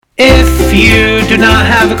If you do not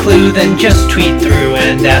have a clue, then just tweet through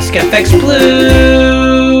and ask FX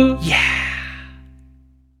Blue. Yeah.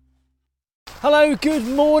 Hello, good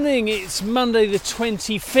morning. It's Monday the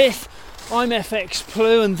 25th. I'm FX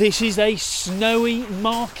Blue and this is a snowy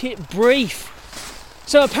market brief.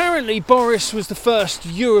 So apparently Boris was the first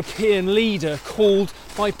European leader called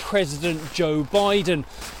by President Joe Biden.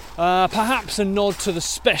 Perhaps a nod to the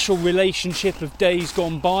special relationship of days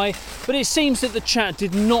gone by, but it seems that the chat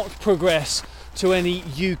did not progress to any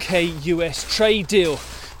UK-US trade deal.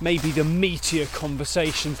 Maybe the meteor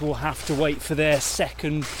conversations will have to wait for their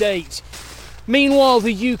second date. Meanwhile,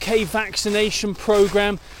 the UK vaccination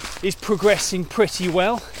programme is progressing pretty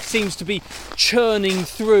well. It seems to be churning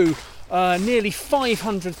through nearly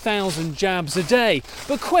 500,000 jabs a day,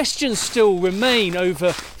 but questions still remain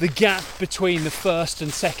over the gap between the first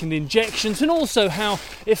and second injections and also how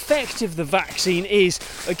effective the vaccine is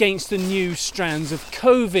against the new strands of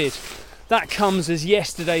COVID. That comes as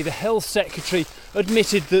yesterday the Health Secretary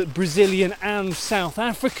admitted that Brazilian and South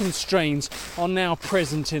African strains are now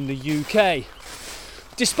present in the UK.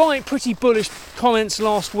 Despite pretty bullish comments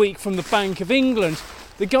last week from the Bank of England,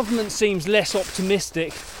 the government seems less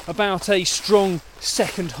optimistic about a strong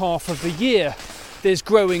second half of the year. There's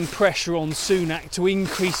growing pressure on Sunak to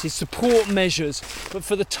increase his support measures, but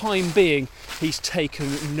for the time being, he's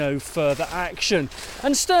taken no further action.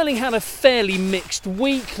 And sterling had a fairly mixed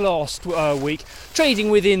week last week,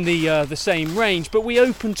 trading within the same range, but we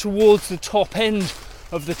opened towards the top end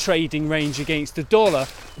of the trading range against the dollar,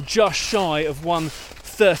 just shy of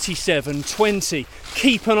 137.20.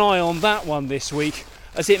 Keep an eye on that one this week,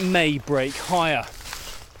 as it may break higher.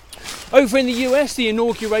 Over in the US, the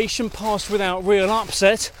inauguration passed without real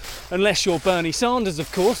upset, unless you're Bernie Sanders,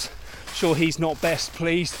 of course. Sure, he's not best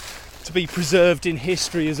pleased to be preserved in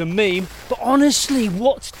history as a meme, but honestly,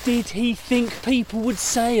 what did he think people would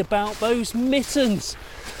say about those mittens?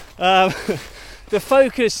 The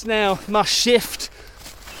focus now must shift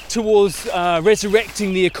towards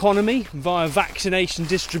resurrecting the economy via vaccination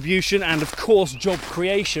distribution and, of course, job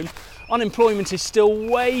creation. Unemployment is still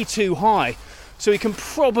way too high, so we can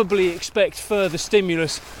probably expect further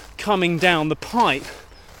stimulus coming down the pipe,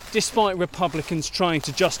 despite Republicans trying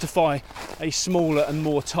to justify a smaller and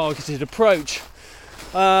more targeted approach.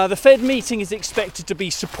 The Fed meeting is expected to be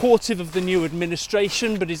supportive of the new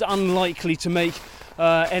administration, but is unlikely to make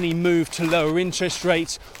any move to lower interest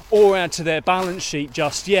rates or add to their balance sheet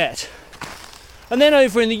just yet. And then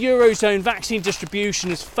over in the Eurozone, vaccine distribution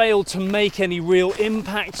has failed to make any real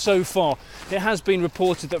impact so far. It has been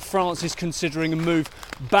reported that France is considering a move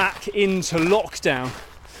back into lockdown.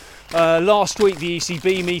 Last week the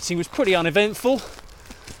ECB meeting was pretty uneventful,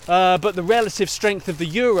 but the relative strength of the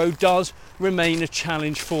euro does remain a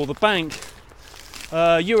challenge for the bank.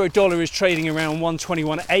 Euro dollar is trading around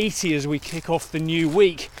 121.80 as we kick off the new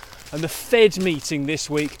week, and the Fed meeting this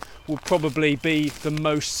week will probably be the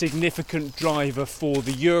most significant driver for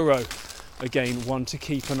the euro. Again, one to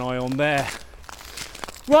keep an eye on there.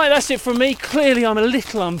 Right, that's it from me. Clearly I'm a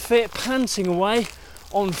little unfit, panting away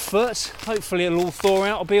on foot. Hopefully it'll all thaw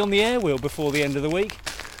out. I'll be on the air wheel before the end of the week.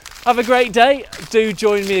 Have a great day. Do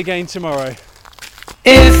join me again tomorrow.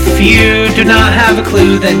 If you do not have a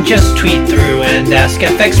clue, then just tweet through and ask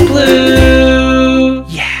FX Blue.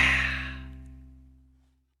 Yeah.